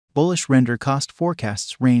Bullish Rndr cost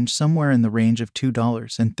forecasts range somewhere in the range of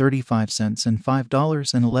 $2.35 and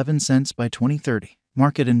 $5.11 by 2030.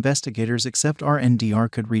 Market investigators accept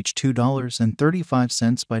Rndr could reach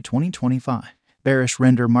 $2.35 by 2025. Bearish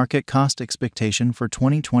Rndr market cost expectation for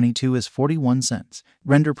 2022 is 41 cents.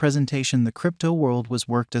 Rndr presentation: the crypto world was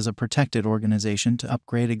worked as a protected organization to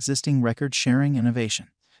upgrade existing record-sharing innovation.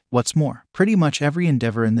 What's more, pretty much every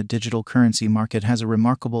endeavor in the digital currency market has a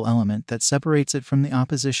remarkable element that separates it from the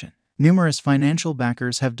opposition. Numerous financial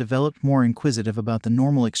backers have developed more inquisitive about the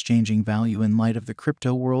normal exchanging value in light of the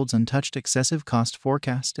crypto world's untouched excessive cost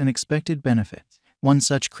forecast and expected benefits. One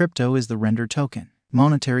such crypto is the Rndr token.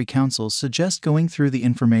 Monetary councils suggest going through the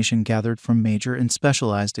information gathered from major and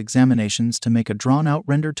specialized examinations to make a drawn-out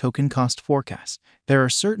Rndr token cost forecast. There are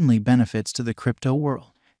certainly benefits to the crypto world.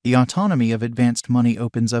 The autonomy of advanced money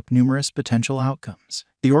opens up numerous potential outcomes.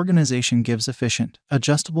 The organization gives efficient,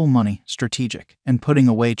 adjustable money, strategic, and putting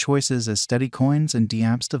away choices as steady coins and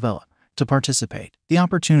dApps develop. To participate, the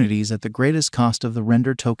opportunities at the greatest cost of the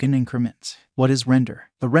Rndr token increments. What is Rndr?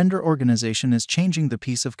 The Rndr organization is changing the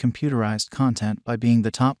piece of computerized content by being the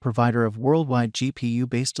top provider of worldwide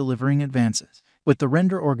GPU-based delivering advances. With the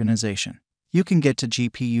Rndr organization, you can get to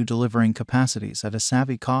GPU delivering capacities at a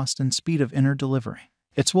savvy cost and speed of inner delivery.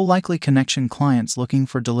 It will likely connection clients looking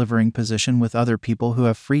for delivering position with other people who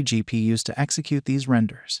have free GPUs to execute these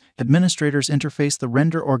renders. Administrators interface the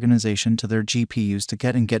Rndr organization to their GPUs to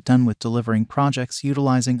get done with delivering projects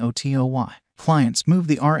utilizing OTOY. Clients move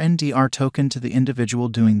the Rndr token to the individual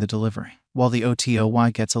doing the delivery, while the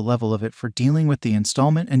OTOY gets a level of it for dealing with the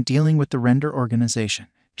installment and dealing with the Rndr organization.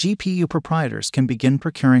 GPU proprietors can begin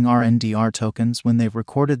procuring Rndr tokens when they've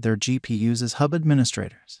recorded their GPUs as hub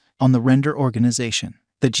administrators. On the Rndr organization,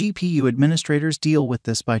 the GPU administrators deal with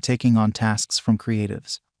this by taking on tasks from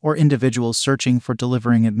creatives or individuals searching for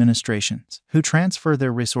delivering administrations who transfer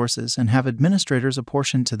their resources and have administrators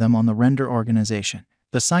apportioned to them on the Rndr organization.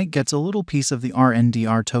 The site gets a little piece of the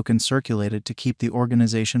Rndr token circulated to keep the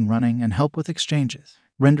organization running and help with exchanges.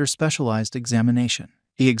 Rndr specialized examination.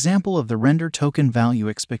 The example of the Rndr token value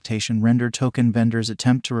expectation. Rndr token vendors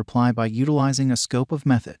attempt to reply by utilizing a scope of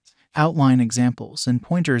methods. Outline examples and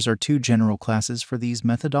pointers are two general classes for these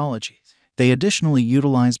methodologies. They additionally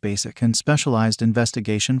utilize basic and specialized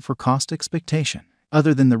investigation for cost expectation.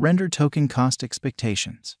 Other than the Rndr token cost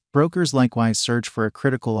expectations, brokers likewise search for a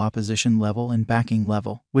critical opposition level and backing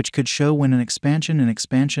level, which could show when an expansion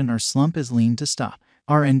or slump is lean to stop.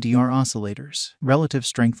 Rndr oscillators. Relative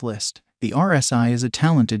strength list. The RSI is a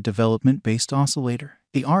talented development-based oscillator.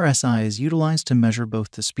 The RSI is utilized to measure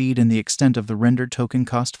both the speed and the extent of the Rndr token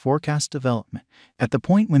cost forecast development. At the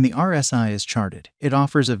point when the RSI is charted, it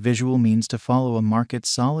offers a visual means to follow a market's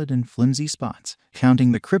solid and flimsy spots,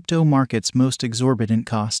 counting the crypto market's most exorbitant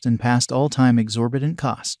cost and past all-time exorbitant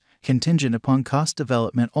cost, contingent upon cost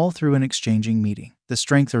development all through an exchanging meeting. The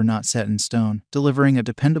strength are not set in stone, delivering a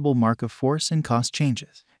dependable mark of force and cost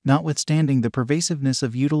changes. Notwithstanding the pervasiveness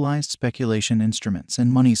of utilized speculation instruments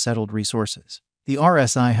and money-settled resources, the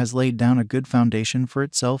RSI has laid down a good foundation for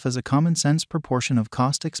itself as a common-sense proportion of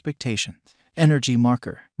cost expectations. Energy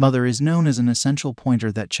marker. Mother is known as an essential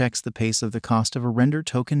pointer that checks the pace of the cost of a Rndr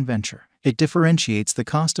token venture. It differentiates the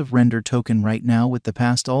cost of Rndr token right now with the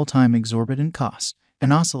past all-time exorbitant cost.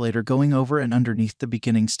 An oscillator going over and underneath the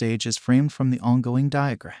beginning stage is framed from the ongoing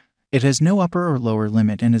diagram. It has no upper or lower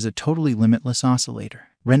limit and is a totally limitless oscillator.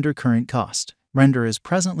 Rndr current cost. Rndr is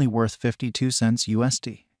presently worth 52 cents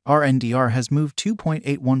USD. Rndr has moved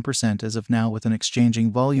 2.81% as of now with an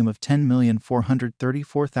exchanging volume of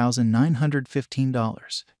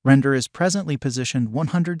 $10,434,915. Rndr is presently positioned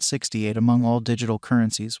 168 among all digital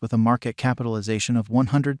currencies with a market capitalization of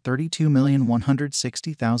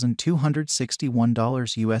 $132,160,261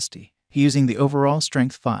 USD. Using the overall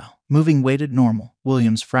strength file, moving weighted normal,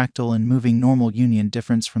 Williams fractal and moving normal union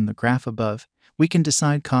difference from the graph above, we can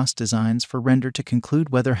decide cost designs for Rndr to conclude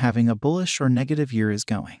whether having a bullish or negative year is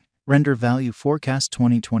going. Rndr value forecast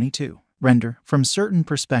 2022. Rndr, from certain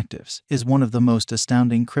perspectives, is one of the most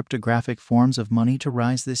astounding cryptographic forms of money to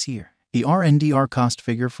rise this year. The Rndr cost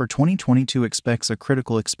figure for 2022 expects a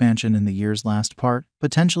critical expansion in the year's last part,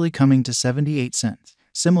 potentially coming to 78 cents.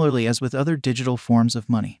 Similarly, as with other digital forms of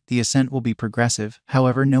money, the ascent will be progressive,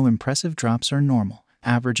 however no impressive drops are normal.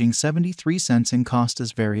 Averaging 73 cents in cost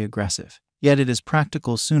is very aggressive. Yet it is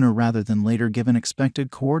practical sooner rather than later given expected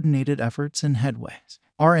coordinated efforts and headways.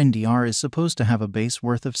 Rndr is supposed to have a base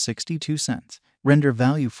worth of 62 cents. Rndr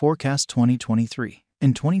value forecast 2023.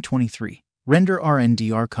 In 2023,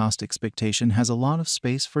 Rndr cost expectation has a lot of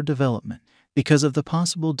space for development. Because of the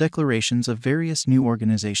possible declarations of various new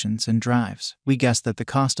organizations and drives, we guess that the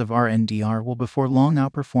cost of Rndr will before long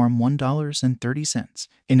outperform $1.30.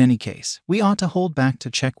 In any case, we ought to hold back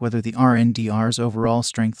to check whether the Rndr's overall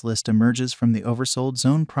strength list emerges from the oversold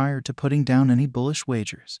zone prior to putting down any bullish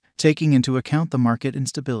wagers. Taking into account the market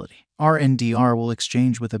instability, Rndr will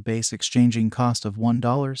exchange with a base exchanging cost of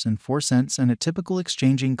 $1.04 and a typical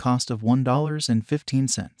exchanging cost of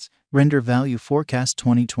 $1.15. Rndr Value Forecast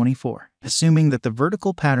 2024. Assuming that the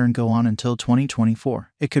vertical pattern go on until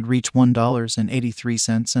 2024, it could reach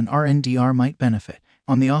 $1.83 and Rndr might benefit.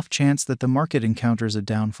 On the off chance that the market encounters a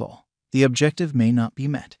downfall, the objective may not be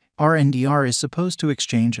met. Rndr is supposed to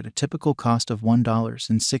exchange at a typical cost of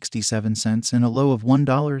 $1.67 and a low of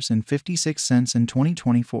 $1.56 in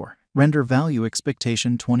 2024. Rndr Value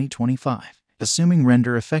Expectation 2025. Assuming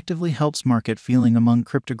Rndr effectively helps market feeling among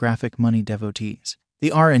cryptographic money devotees, the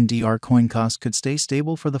Rndr coin cost could stay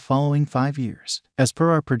stable for the following 5 years. As per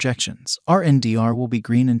our projections, Rndr will be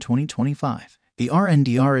green in 2025. The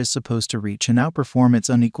Rndr is supposed to reach and outperform its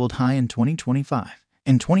unequaled high in 2025.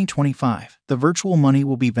 In 2025, the virtual money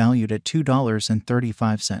will be valued at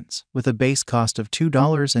 $2.35, with a base cost of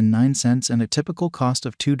 $2.09 and a typical cost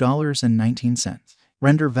of $2.19.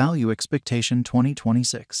 Rndr Value Expectation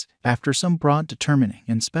 2026. After some broad determining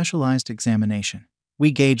and specialized examination,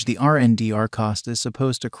 we gauge the Rndr cost is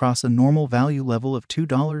supposed to cross a normal value level of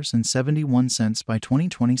 $2.71 by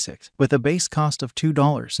 2026, with a base cost of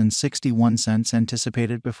 $2.61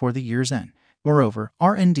 anticipated before the year's end. Moreover,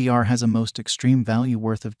 Rndr has a most extreme value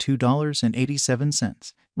worth of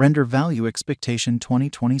 $2.87. Rndr Value Expectation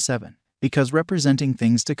 2027. Because representing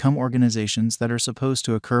things to come organizations that are supposed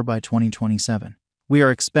to occur by 2027, we are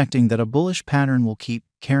expecting that a bullish pattern will keep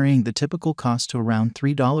carrying the typical cost to around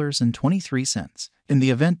 $3.23. In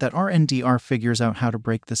the event that Rndr figures out how to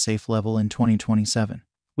break the safe level in 2027,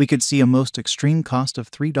 we could see a most extreme cost of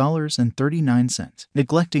 $3.39.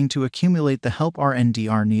 Neglecting to accumulate the help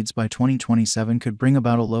Rndr needs by 2027 could bring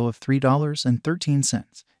about a low of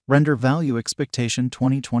 $3.13. Rndr Value Expectation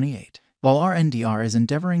 2028. While Rndr is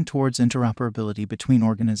endeavoring towards interoperability between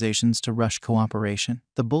organizations to rush cooperation,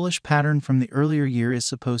 the bullish pattern from the earlier year is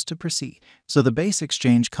supposed to proceed. So the base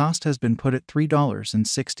exchange cost has been put at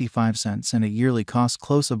 $3.65 and a yearly cost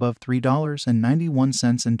close above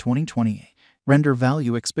 $3.91 in 2028. Rndr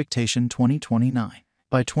Value Expectation 2029.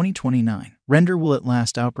 By 2029, Rndr will at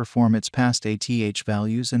last outperform its past ATH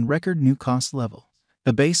values and record new cost level.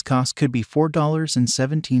 The base cost could be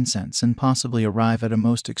 $4.17 and possibly arrive at a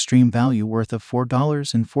most extreme value worth of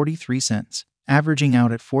 $4.43, averaging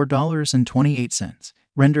out at $4.28.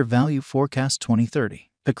 Rndr Value Forecast 2030.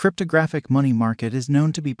 The cryptographic money market is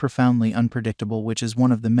known to be profoundly unpredictable, which is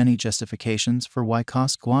one of the many justifications for why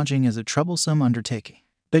cost gouging is a troublesome undertaking.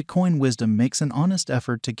 Bitcoin wisdom makes an honest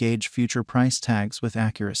effort to gauge future price tags with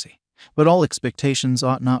accuracy, but all expectations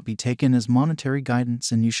ought not be taken as monetary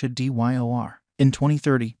guidance, and you should DYOR. In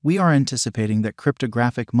 2030, we are anticipating that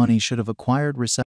cryptographic money should have acquired reception